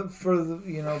for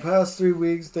the past 3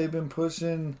 weeks they've been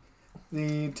pushing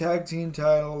the tag team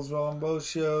titles on both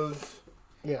shows.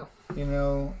 Yeah.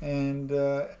 And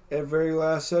at very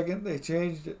last second they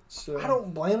changed it. So I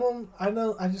don't blame them.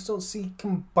 I just don't see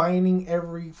combining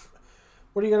every.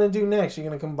 What are you going to do next? You're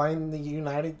going to combine you're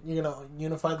going to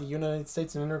unify the United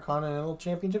States and Intercontinental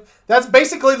Championship? That's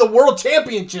basically the World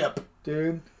Championship.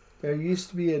 Dude, there used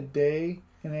to be a day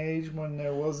and age when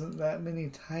there wasn't that many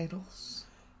titles.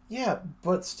 Yeah,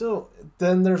 but still,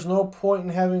 then there's no point in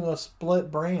having a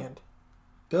split brand.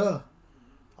 Duh.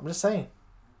 I'm just saying.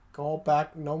 Go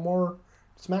back, no more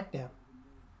SmackDown.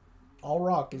 All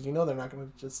Raw, because you know they're not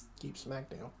going to just keep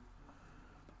SmackDown.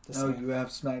 No, you have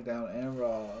SmackDown and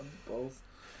Raw, both.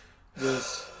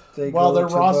 Just they well, go their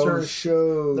to roster those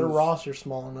shows. Their roster's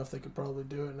small enough they could probably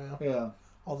do it now. Yeah.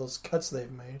 All those cuts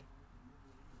they've made.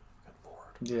 Good Lord.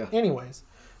 Yeah. Anyways,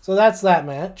 so that's that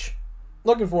match.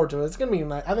 Looking forward to it. It's gonna be.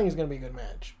 I think it's gonna be a good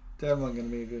match. Definitely going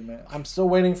to be a good match. I'm still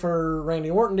waiting for Randy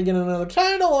Orton to get another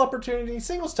title opportunity,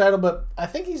 singles title, but I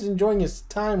think he's enjoying his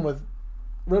time with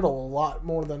Riddle a lot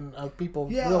more than people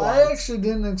realize. I actually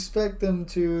didn't expect them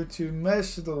to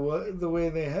mesh the way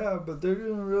they have, but they're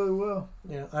doing really well.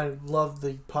 Yeah, I love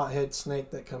the pothead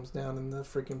snake that comes down in the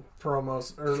freaking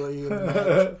promos early in the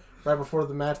match, right before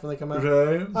the match when they come out.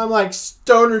 Right. I'm like,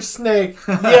 stoner snake,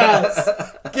 yes,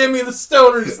 give me the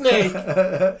stoner snake.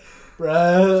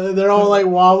 Bruh, they're all like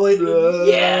wobbly.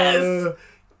 Yes,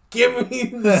 give me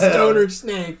the stoner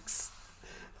snakes.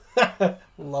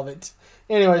 Love it.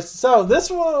 Anyways, so this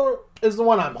one is the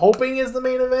one I'm hoping is the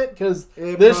main event because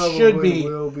this should be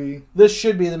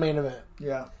the main event.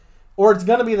 Yeah. Or it's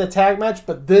gonna be the tag match,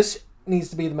 but this needs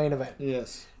to be the main event.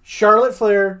 Yes. Charlotte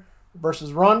Flair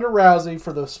versus Ronda Rousey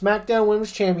for the SmackDown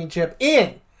Women's Championship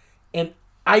in an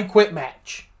I Quit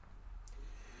match.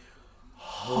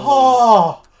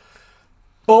 Oh,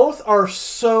 both are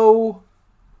so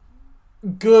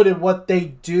good at what they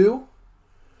do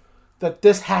that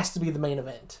this has to be the main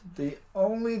event. The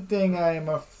only thing I am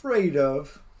afraid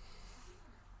of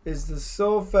is the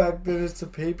sole fact that it's a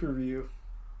pay-per-view.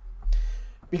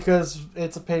 Because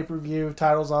it's a pay-per-view,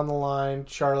 title's on the line,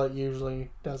 Charlotte usually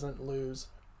doesn't lose.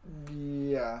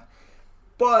 Yeah.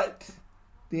 But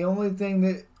the only thing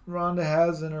that Ronda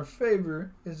has in her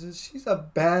favor is that she's a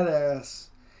badass.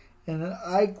 In an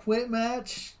I Quit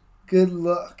match, good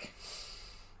luck.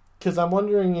 Because I'm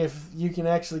wondering if you can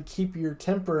actually keep your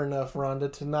temper enough, Ronda,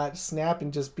 to not snap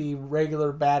and just be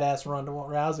regular badass Ronda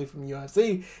Rousey from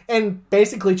UFC and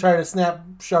basically try to snap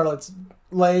Charlotte's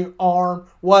leg, arm,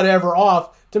 whatever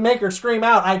off to make her scream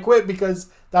out, I quit, because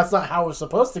that's not how it was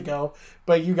supposed to go,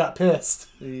 but you got pissed.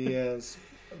 Yes,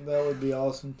 that would be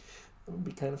awesome. That would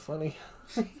be kind of funny.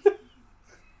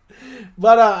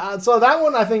 But, so that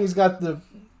one I think has got the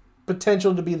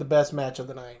potential to be the best match of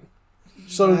the night.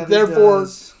 So, therefore,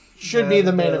 should be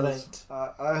the main event.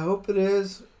 I hope it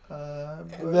is.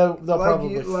 They'll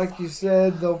probably... like you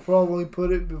said, they'll probably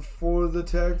put it before the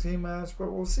tag team match,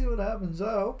 but we'll see what happens.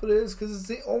 I hope it is, because it's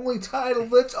the only title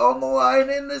that's on the line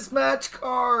in this match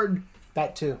card.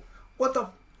 That too. What the...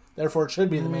 Therefore, it should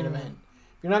be the main event.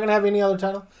 You're not going to have any other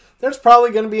title? There's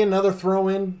probably going to be another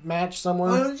throw-in match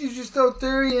somewhere. Why don't you just throw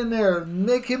Theory in there?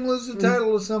 Make him lose the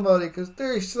title to somebody, because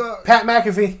Theory sucks. Pat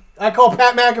McAfee. I call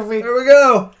Pat McAfee. There we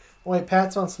go. Wait,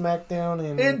 Pat's on SmackDown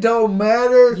and it don't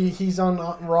matter. He's on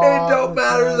Raw. It don't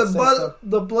matter.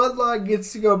 The bloodline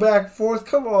gets to go back and forth.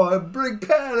 Come on, bring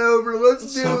Pat over.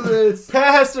 Let's do this.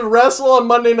 Pat has to wrestle on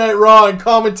Monday Night Raw and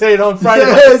commentate on Friday.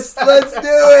 Yes, let's do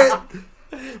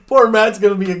it. Poor Matt's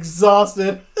gonna be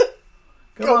exhausted.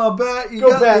 Come on, Pat. You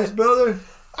got this, brother.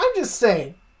 I'm just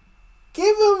saying,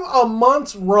 give him a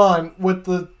month's run with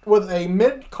a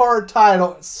mid-card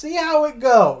title. See how it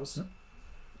goes.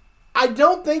 I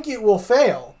don't think it will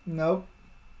fail. Nope.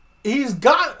 He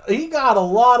got a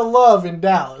lot of love in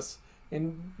Dallas.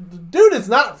 And the dude is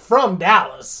not from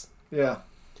Dallas. Yeah.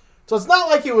 So it's not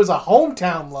like it was a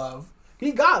hometown love.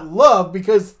 He got love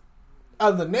because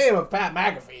of the name of Pat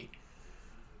McAfee.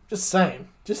 Just saying.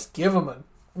 Just give him a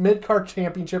mid-card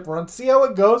championship run. See how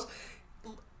it goes.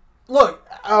 Look,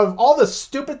 of all the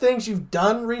stupid things you've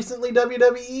done recently,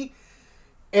 WWE,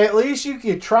 at least you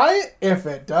could try it. If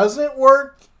it doesn't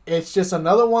work, it's just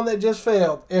another one that just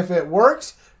failed. If it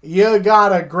works, you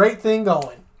got a great thing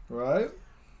going. Right.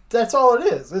 That's all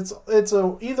it is. It's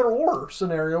a either or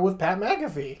scenario with Pat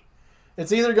McAfee.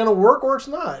 It's either going to work or it's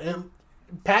not. And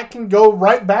Pat can go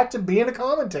right back to being a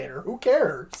commentator. Who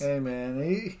cares? Hey,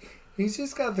 man. He's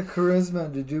just got the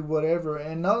charisma to do whatever.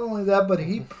 And not only that, but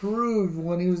he proved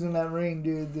when he was in that ring,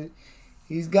 dude, that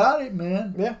he's got it,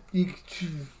 man. Yeah.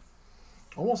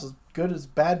 Almost as good as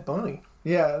Bad Bunny.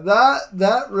 Yeah,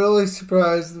 that really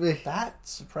surprised me. That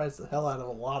surprised the hell out of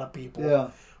a lot of people.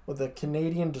 Yeah. With the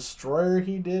Canadian Destroyer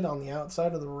he did on the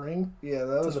outside of the ring. Yeah,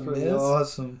 that was pretty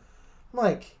awesome. I'm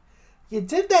like, you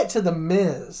did that to The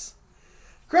Miz.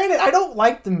 Granted, I don't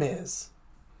like The Miz.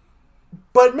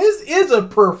 But Miz is a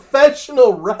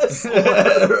professional wrestler.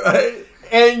 Right.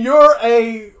 And you're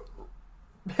a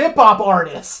hip-hop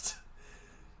artist.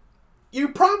 You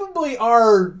probably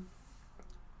are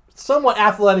somewhat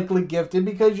athletically gifted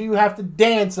because you have to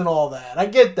dance and all that. I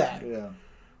get that. Yeah.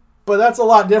 But that's a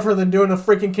lot different than doing a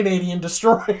freaking Canadian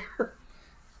destroyer.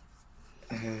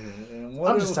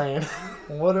 I'm just saying.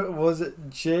 What was it?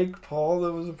 Jake Paul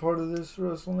that was a part of this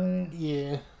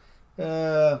WrestleMania?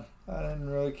 Yeah. I didn't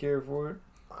really care for it.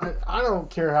 I don't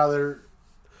care how they're...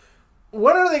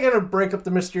 When are they going to break up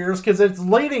the Mysterios? Because it's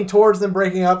leading towards them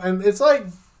breaking up, and it's like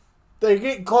they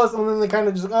get close, and then they kind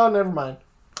of just, oh, never mind.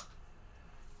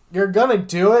 You're going to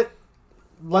do it?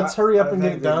 Let's hurry up and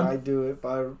get it done. I do it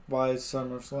by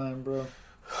SummerSlam, bro.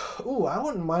 Ooh, I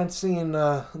wouldn't mind seeing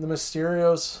the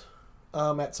Mysterios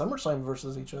at SummerSlam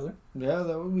versus each other. Yeah,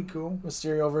 that would be cool.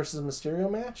 Mysterio versus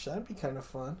Mysterio match? That'd be kind of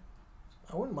fun.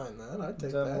 I wouldn't mind that. I'd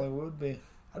take that. Definitely would be.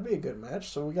 That'd be a good match.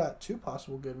 So we got 2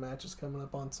 possible good matches coming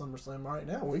up on SummerSlam right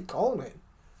now. We're calling it.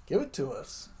 Give it to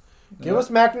us. Give us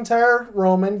McIntyre,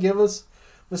 Roman. Give us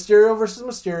Mysterio versus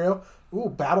Mysterio. Ooh,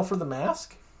 Battle for the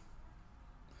Mask?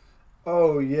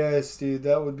 Oh, yes, dude.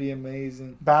 That would be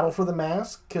amazing. Battle for the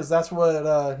Mask? Because that's what,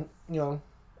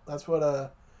 that's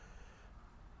what,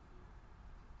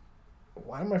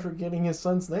 why am I forgetting his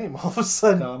son's name all of a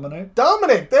sudden? Dominic?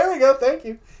 Dominic! There we go, thank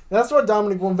you. That's what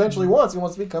Dominic eventually wants. He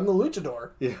wants to become the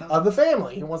luchador Yeah. of the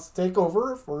family. He wants to take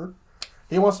over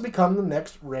he wants to become the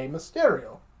next Rey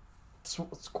Mysterio. It's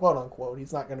quote unquote.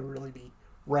 He's not going to really be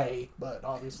Rey, but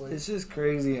obviously. It's just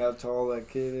crazy how tall that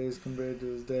kid is compared to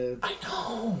his dad. I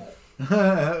know.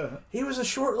 He was a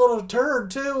short little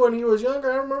turd too when he was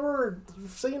younger. I remember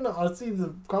seeing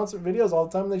the concert videos all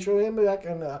the time. They show him back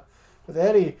in with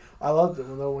Eddie. I loved it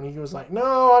though when he was like,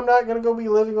 "No, I'm not gonna go be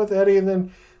living with Eddie." And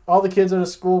then all the kids at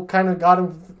his school kind of got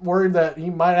him worried that he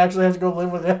might actually have to go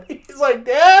live with Eddie. He's like,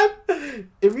 "Dad,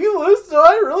 if you lose, do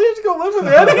I really have to go live with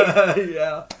Eddie?"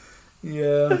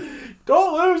 Yeah.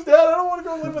 Don't lose, Dad. I don't want to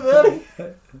go live with Eddie.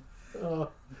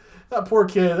 That poor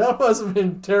kid. That must have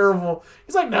been terrible.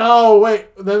 He's like, no,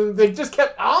 wait. Then they just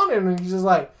kept on him, and he's just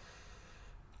like,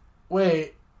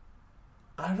 wait,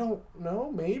 I don't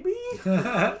know, maybe?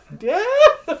 Dad?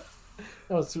 That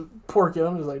was poor kid.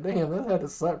 I'm just like, damn, that had to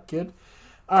suck, kid.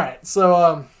 All right,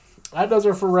 so that does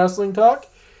it for wrestling talk.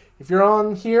 If you're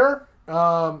on here,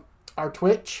 our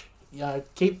Twitch,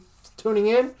 keep tuning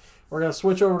in. We're going to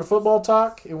switch over to football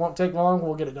talk. It won't take long.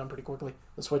 We'll get it done pretty quickly.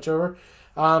 The switch over.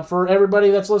 For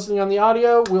everybody that's listening on the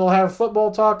audio, we'll have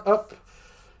football talk up.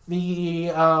 Probably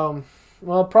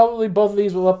both of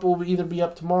these will either be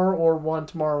up tomorrow or one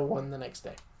tomorrow, one the next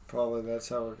day. Probably that's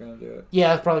how we're going to do it.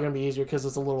 Yeah, it's probably going to be easier because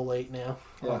it's a little late now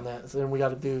on that. So then we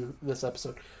got to do this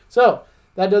episode. So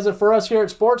that does it for us here at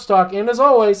Sports Talk. And as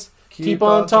always, keep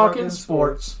on talking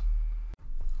sports.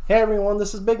 Hey everyone,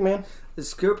 this is Big Man. This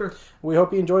is Cooper. We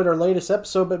hope you enjoyed our latest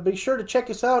episode, but be sure to check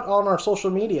us out on our social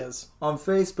medias. On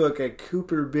Facebook at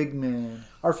Cooper Big Man.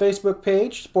 Our Facebook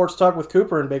page, Sports Talk with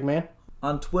Cooper and Big Man.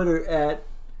 On Twitter at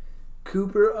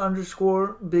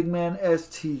Cooper_Big Man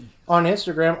ST. On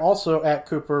Instagram, also at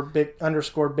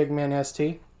Cooper_Big Man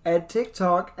ST. At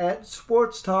TikTok at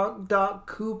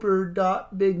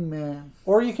sportstalk.cooper.bigman.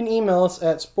 Or you can email us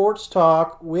at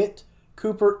sportstalk with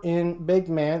Cooper in Big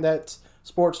Man. That's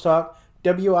sportstalk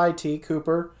WIT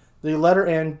Cooper, the letter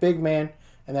N, Big Man,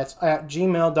 and that's at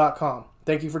gmail.com.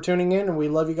 Thank you for tuning in, and we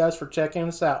love you guys for checking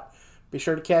us out. Be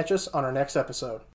sure to catch us on our next episode.